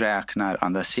 Och att du räknar,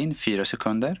 andas in 4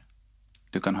 sekunder.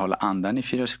 Du kan hålla andan i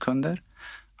 4 sekunder.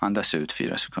 Andas ut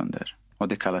 4 sekunder. Och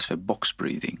det kallas för box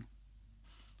breathing.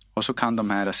 Och så kan de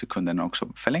här sekunderna också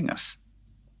förlängas.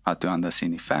 Att du andas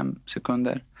in i 5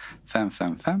 sekunder, 5,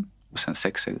 5, 5 och sen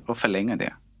 6 och förlänga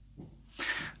det.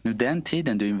 Nu den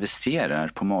tiden du investerar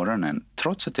på morgonen,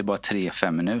 trots att det är bara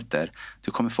 3-5 minuter,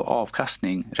 du kommer få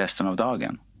avkastning resten av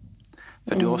dagen.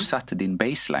 För du har satt din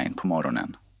baseline på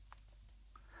morgonen.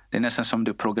 Det är nästan som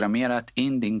du programmerat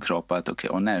in din kropp att,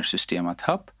 och nervsystemet,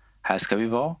 hopp, här ska vi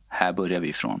vara, här börjar vi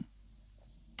ifrån.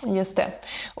 Just det.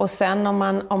 Och sen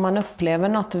om man upplever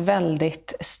något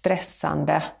väldigt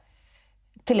stressande,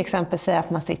 till exempel säga att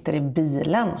man sitter i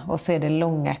bilen och ser det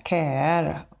långa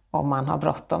köer om man har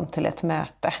bråttom till ett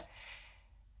möte.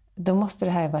 Då måste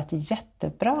det här vara ett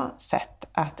jättebra sätt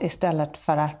att istället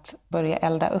för att börja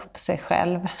elda upp sig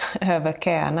själv över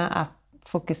köerna, att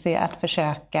fokusera, att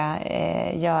försöka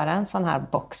göra en sån här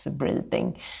box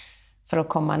breathing för att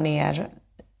komma ner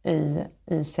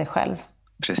i sig själv.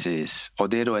 Precis, och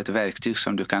det är då ett verktyg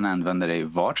som du kan använda dig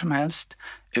vart som helst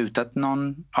utan att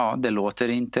någon, det låter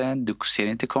inte, du ser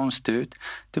inte konstigt ut.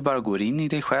 Du bara går in i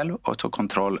dig själv och tar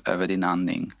kontroll över din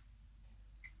andning.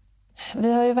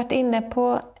 Vi har ju varit inne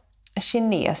på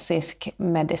kinesisk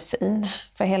medicin.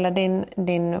 För hela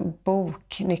din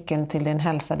bok Nyckeln till din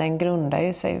hälsa, den grundar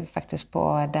ju sig faktiskt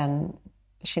på den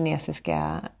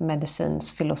kinesiska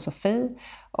medicins filosofi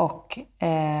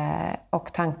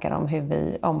och tankar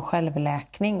om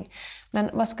självläkning. Men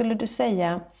vad skulle du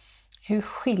säga, hur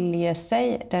skiljer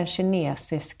sig den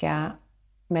kinesiska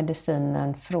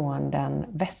medicinen från den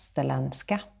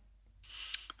västerländska?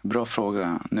 Bra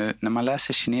fråga. Nu, när man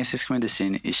läser kinesisk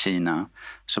medicin i Kina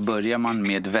så börjar man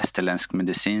med västerländsk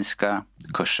medicinska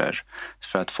kurser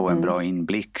för att få en bra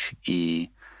inblick i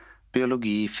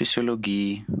biologi,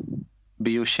 fysiologi,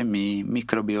 biokemi,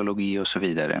 mikrobiologi och så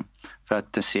vidare. För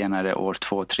att det senare år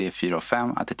 2, 3, 4 och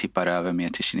 5 att det tippar över mer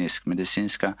till kinesisk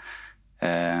medicinska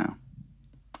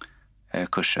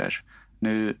kurser.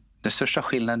 Nu, den största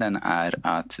skillnaden är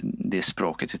att det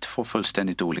språket är 2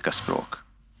 fullständigt olika språk.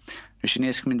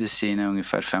 Kinesisk medicin är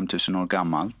ungefär 5000 år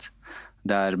gammalt,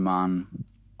 där man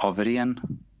av ren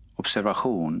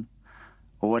observation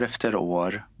år efter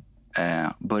år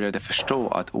började förstå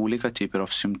att olika typer av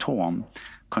symptom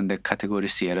kunde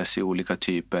kategoriseras i olika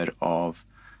typer av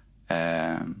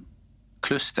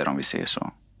kluster, om vi säger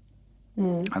så.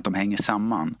 Att de hänger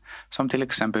samman. Som till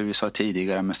exempel vi sa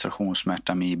tidigare,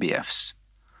 menstruationssmärta med IBFs.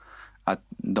 Att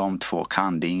de 2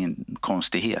 det är ingen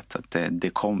konstighet. Att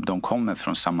de kommer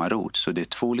från samma rot. Så det är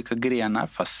 2 olika grenar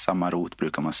fast samma rot,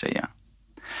 brukar man säga.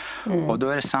 Och då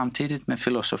är det samtidigt med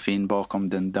filosofin bakom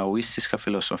den daoistiska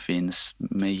filosofin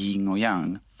med yin och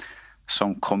yang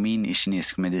som kom in i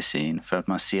kinesisk medicin för att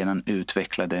man sedan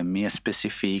utvecklade mer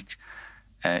specifik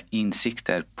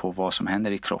insikter på vad som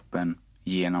händer i kroppen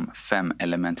genom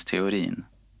 5-elementteorin.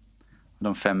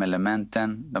 De 5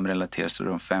 elementen, de relateras till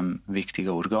de 5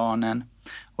 viktiga organen.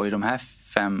 Och i de här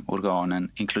 5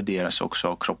 organen inkluderas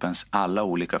också kroppens alla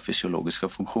olika fysiologiska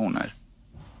funktioner.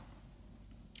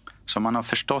 Så man har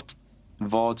förstått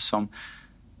vad som...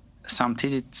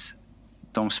 Samtidigt,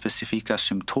 de specifika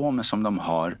symptomen som de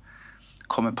har,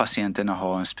 kommer patienterna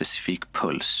ha en specifik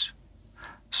puls.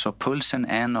 Så pulsen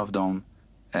är en av de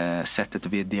sättet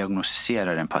vi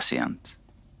diagnostiserar en patient.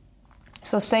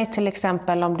 Så säg till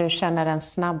exempel om du känner en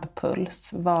snabb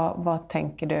puls, vad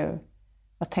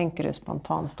tänker du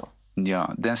spontant då?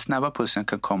 Ja, den snabba pulsen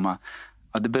kan komma,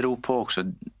 det beror på också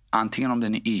antingen om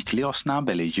den är ytlig och snabb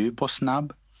eller djup och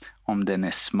snabb, om den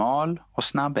är smal och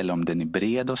snabb eller om den är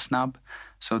bred och snabb.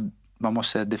 Så man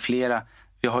måste,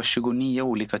 vi har 29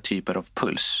 olika typer av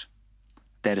puls.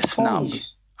 Det är snabb. Oj.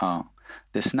 Ja,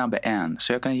 det snabba är en.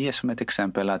 Så jag kan ge som ett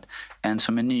exempel att en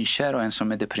som är nykär och en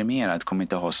som är deprimerad kommer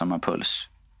inte ha samma puls.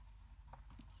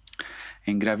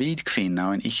 En gravid kvinna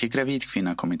och en icke-gravid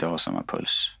kvinna kommer inte ha samma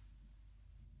puls.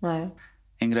 Nej.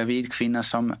 En gravid kvinna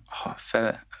som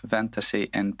förväntar sig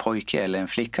en pojke eller en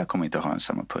flicka kommer inte ha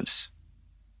samma puls.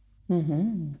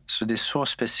 Mm-hmm. Så det är så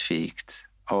specifikt.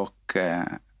 Och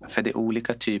för det är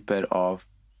olika typer av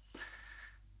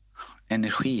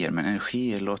energier. Men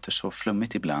energier låter så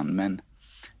flummigt ibland. Men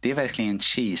det är verkligen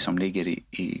chi som ligger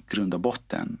i grund och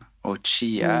botten. Och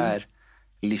chi är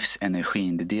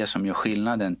livsenergin. Det är det som gör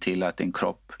skillnaden till att en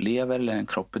kropp lever eller en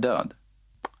kropp är död.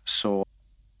 Så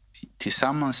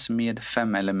tillsammans med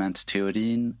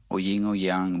 5-elementsteorin och yin och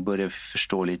yang börjar vi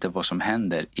förstå lite vad som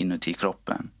händer inuti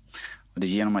kroppen. Och det är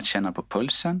genom att känna på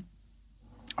pulsen.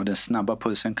 Och den snabba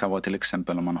pulsen kan vara till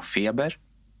exempel om man har feber.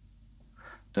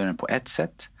 Då är den på ett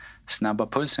sätt. Snabba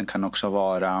pulsen kan också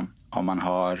vara om man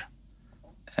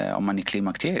är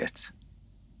klimakteriet.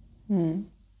 Mm.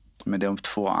 Men det är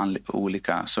 2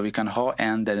 olika. Så vi kan ha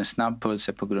en där en snabb puls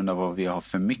är på grund av att vi har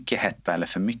för mycket hetta eller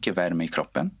för mycket värme i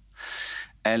kroppen.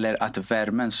 Eller att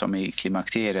värmen som är i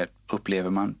klimakteriet upplever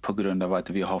man på grund av att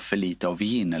vi har för lite av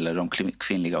yin eller de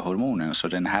kvinnliga hormonerna. Så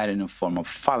den här är en form av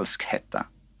falsk hetta.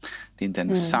 Det är inte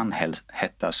en sann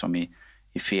hetta som i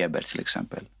feber till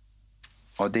exempel.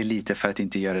 Och det är lite för att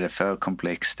inte göra det för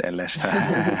komplext eller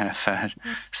för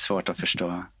svårt att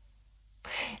förstå.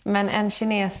 Men en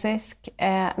kinesisk,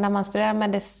 när man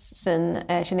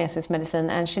studerar kinesisk medicin,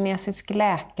 en kinesisk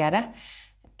läkare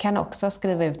kan också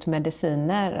skriva ut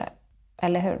mediciner,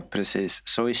 eller hur? Precis.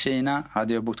 Så i Kina,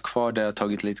 hade jag bott kvar där och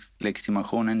tagit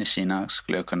legitimationen i Kina,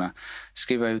 skulle jag kunna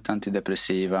skriva ut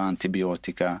antidepressiva,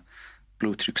 antibiotika,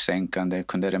 blodtryckssänkande,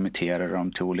 kunde remittera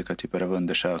dem till olika typer av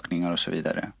undersökningar och så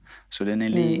vidare. Så den är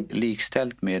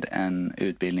likställd med en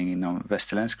utbildning inom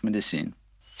västerländsk medicin.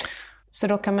 Så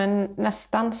då kan man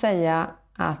nästan säga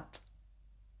att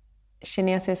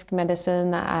kinesisk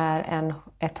medicin är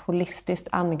ett holistiskt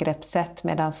angreppssätt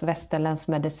medan västerländsk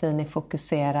medicin är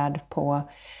fokuserad på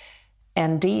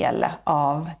en del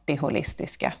av det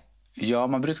holistiska. Ja,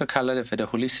 man brukar kalla det för det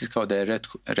holistiska och det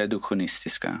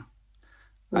reduktionistiska.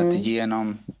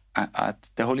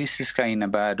 Att det holistiska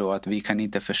innebär då att vi kan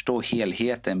inte förstå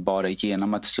helheten bara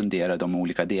genom att studera de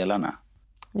olika delarna.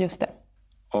 Just det.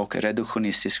 Och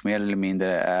reduktionistisk mer eller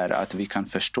mindre är att vi kan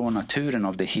förstå naturen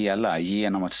av det hela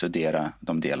genom att studera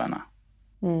de delarna.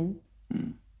 Mm.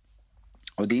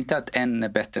 Och det är inte att en är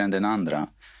bättre än den andra.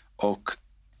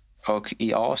 Och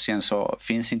i Asien så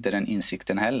finns inte den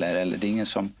insikten heller. Eller det är ingen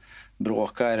som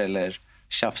bråkar eller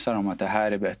tjafsar om att det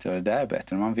här är bättre och det där är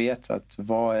bättre. Man vet att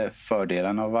vad är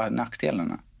fördelarna och vad är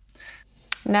nackdelarna.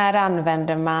 När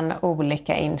använder man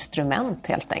olika instrument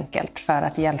helt enkelt för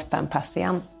att hjälpa en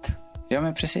patient? Ja,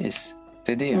 men precis.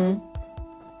 Det är det.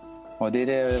 Och det är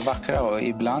det vackra. Och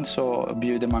ibland så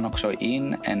bjuder man också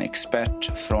in en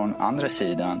expert från andra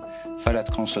sidan för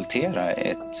att konsultera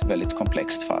ett väldigt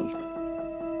komplext fall.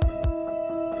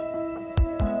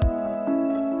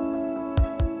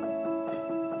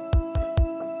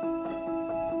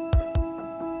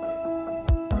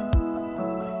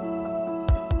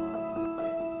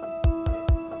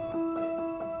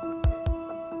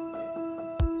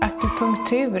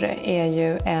 Akupunktur är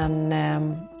ju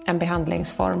en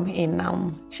behandlingsform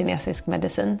inom kinesisk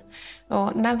medicin.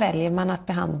 Och när väljer man att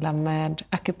behandla med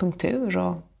akupunktur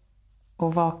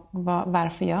och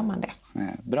varför gör man det?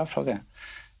 Bra fråga.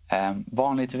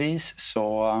 Vanligtvis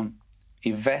så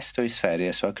i väst och i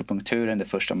Sverige så är akupunkturen det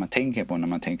första man tänker på när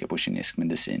man tänker på kinesisk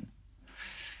medicin.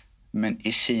 Men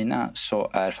i Kina så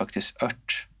är faktiskt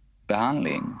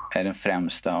örtbehandling är den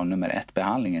främsta och nummer 1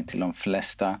 behandlingen till de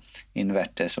flesta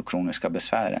invärtes och kroniska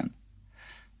besvären.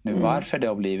 Nu varför det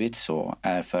har blivit så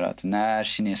är för att när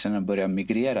kineserna börjar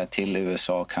migrera till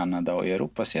USA, Kanada och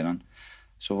Europa sedan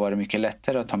så var det mycket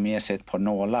lättare att ta med sig ett par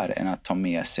nålar än att ta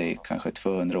med sig kanske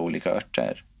 200 olika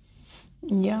örter.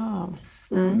 Ja.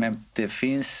 Men det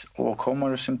finns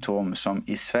åkommor och symptom som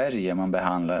i Sverige man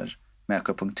behandlar med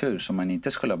akupunktur som man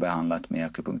inte skulle ha behandlat med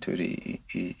akupunktur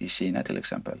i Kina till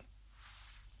exempel.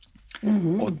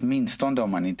 Åtminstone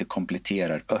om man inte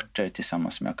kompletterar örter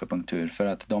tillsammans med akupunktur, för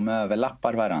att de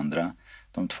överlappar varandra,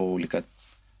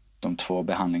 de två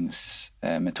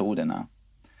behandlingsmetoderna.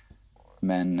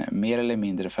 Men mer eller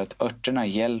mindre för att örterna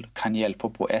kan hjälpa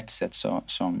på ett sätt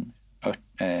som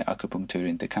akupunktur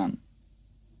inte kan.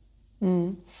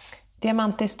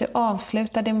 Diamantis, du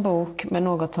avslutar din bok med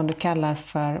något som du kallar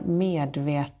för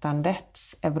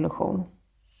medvetandets evolution.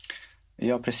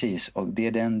 Ja, precis. Och det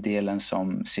är den delen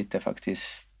som sitter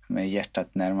faktiskt med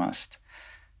hjärtat närmast.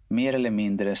 Mer eller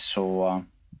mindre så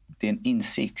det är en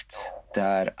insikt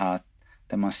där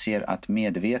man ser att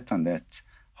medvetandet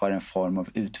har en form av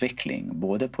utveckling.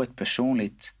 Både på ett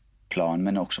personligt plan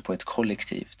men också på ett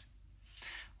kollektivt.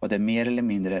 Och det är mer eller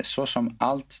mindre så som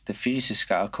allt det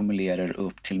fysiska ackumulerar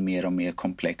upp till mer och mer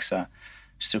komplexa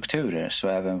strukturer, så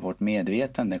även vårt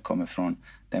medvetande kommer från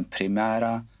den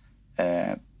primära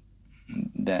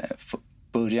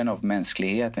början av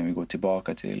mänskligheten. Vi går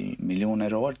tillbaka till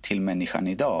miljoner år till människan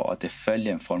idag, och att det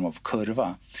följer en form av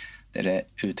kurva där det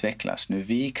utvecklas.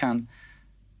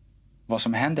 Vad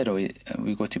som händer då,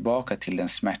 vi går tillbaka till den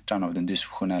smärtan av den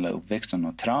dysfunktionella uppväxten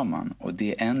och trauman, och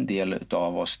det är en del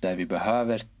av oss där vi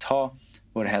behöver ta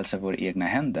vår hälsa i våra egna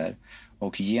händer,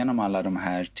 och genom alla de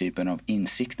här typen av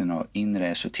insikten och inre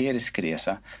esoterisk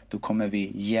resa, då kommer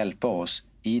vi hjälpa oss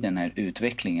i den här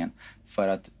utvecklingen för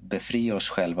att befria oss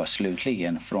själva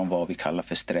slutligen från vad vi kallar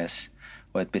för stress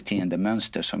och ett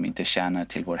beteendemönster som inte tjänar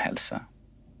till vår hälsa.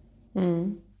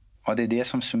 Och det är det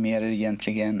som summerar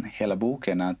egentligen hela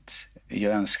boken, att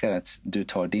jag önskar att du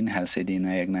tar din hälsa i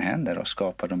dina egna händer och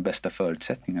skapar de bästa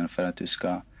förutsättningarna för att du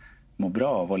ska må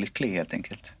bra och vara lycklig helt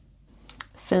enkelt.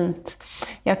 Fint.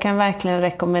 Jag kan verkligen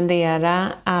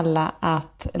rekommendera alla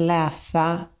att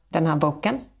läsa den här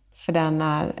boken. För den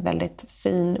är en väldigt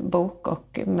fin bok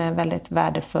och med väldigt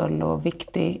värdefull och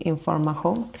viktig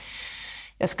information.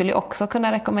 Jag skulle också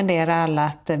kunna rekommendera alla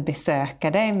att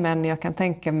besöka dig, men jag kan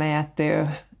tänka mig att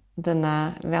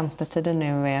dina väntetider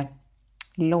nu är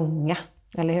långa,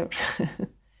 eller hur?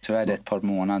 Tyvärr är det ett par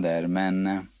månader, men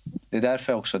det är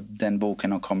därför också den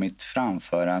boken har kommit fram,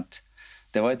 för att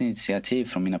det var ett initiativ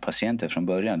från mina patienter från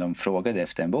början. De frågade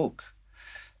efter en bok.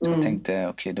 Så jag tänkte,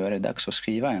 okej, då är det dags att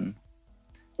skriva en.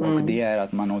 Och det är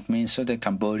att man åtminstone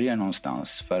kan börja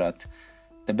någonstans, för att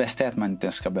det bästa är att man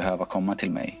inte ska behöva komma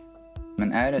till mig.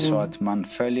 Men är det så att man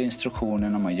följer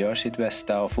instruktionen och man gör sitt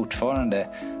bästa och fortfarande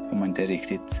om man inte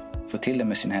riktigt får till det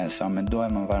med sin hälsa, men då är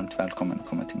man varmt välkommen att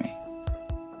komma till mig.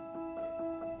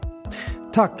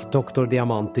 Tack Dr.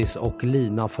 Diamantis och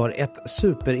Lina för ett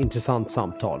superintressant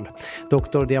samtal.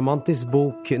 Dr. Diamantis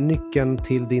bok Nyckeln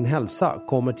till din hälsa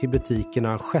kommer till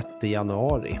butikerna 6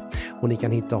 januari. Och ni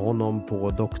kan hitta honom på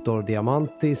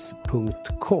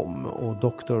drdiamantis.com, och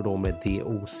doktor då med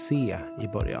DOC i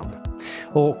början.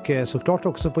 Och såklart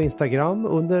också på Instagram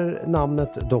under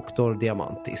namnet Dr.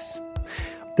 Diamantis.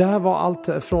 Det här var allt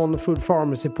från Food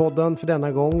Pharmacy-podden för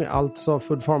denna gång. Alltså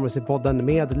Food Pharmacy-podden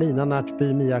med Lina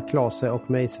Närtby, Mia Klase och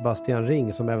mig Sebastian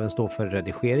Ring, som även står för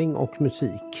redigering och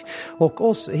musik. Och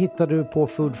oss hittar du på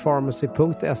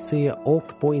foodpharmacy.se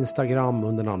och på Instagram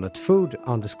under namnet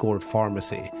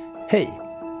food_pharmacy. Hej!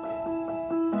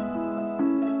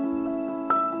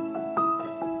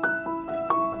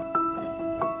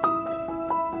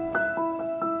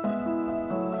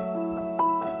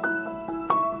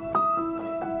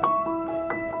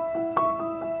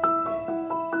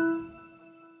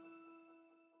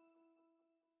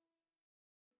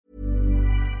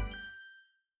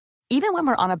 Even when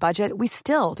we're on a budget, we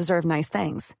still deserve nice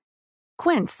things.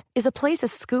 Quince is a place to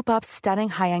scoop up stunning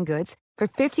high-end goods for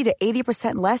 50 to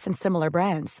 80% less than similar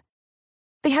brands.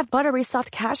 They have buttery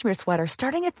soft cashmere sweaters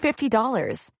starting at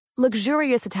 $50,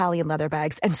 luxurious Italian leather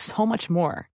bags, and so much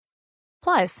more.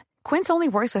 Plus, Quince only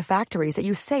works with factories that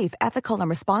use safe, ethical, and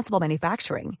responsible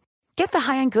manufacturing. Get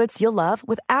the high-end goods you'll love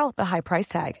without the high price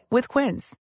tag with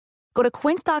Quince. Go to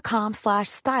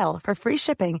quince.com/style for free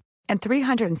shipping and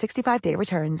 365-day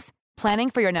returns.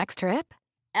 Planning for your next trip?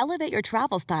 Elevate your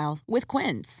travel style with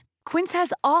Quince. Quince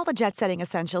has all the jet-setting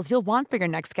essentials you'll want for your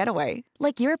next getaway,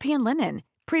 like European linen,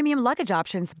 premium luggage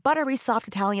options, buttery soft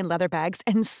Italian leather bags,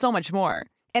 and so much more.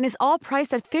 And is all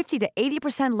priced at 50 to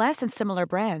 80% less than similar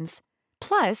brands.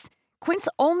 Plus, Quince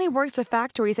only works with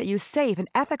factories that use safe and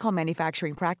ethical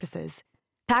manufacturing practices.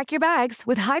 Pack your bags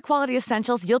with high-quality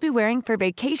essentials you'll be wearing for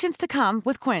vacations to come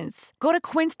with Quince. Go to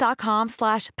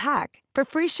quince.com/pack for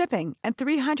free shipping and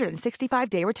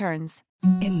 365-day returns.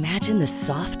 Imagine the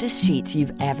softest sheets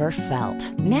you've ever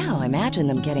felt. Now imagine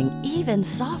them getting even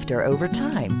softer over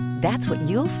time. That's what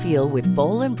you'll feel with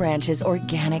Boll & Branch's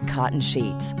organic cotton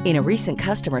sheets. In a recent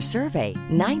customer survey,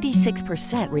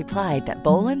 96% replied that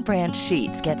Boll & Branch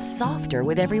sheets get softer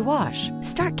with every wash.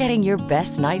 Start getting your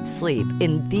best night's sleep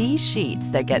in these sheets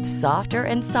that get softer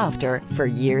and softer for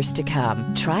years to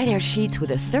come. Try their sheets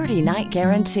with a 30-night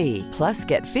guarantee. Plus,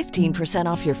 get 15%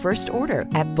 off your first order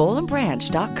at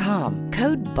bollandbranch.com.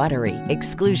 Code BUTTERY.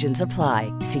 Exclusions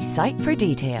apply. See site for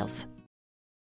details.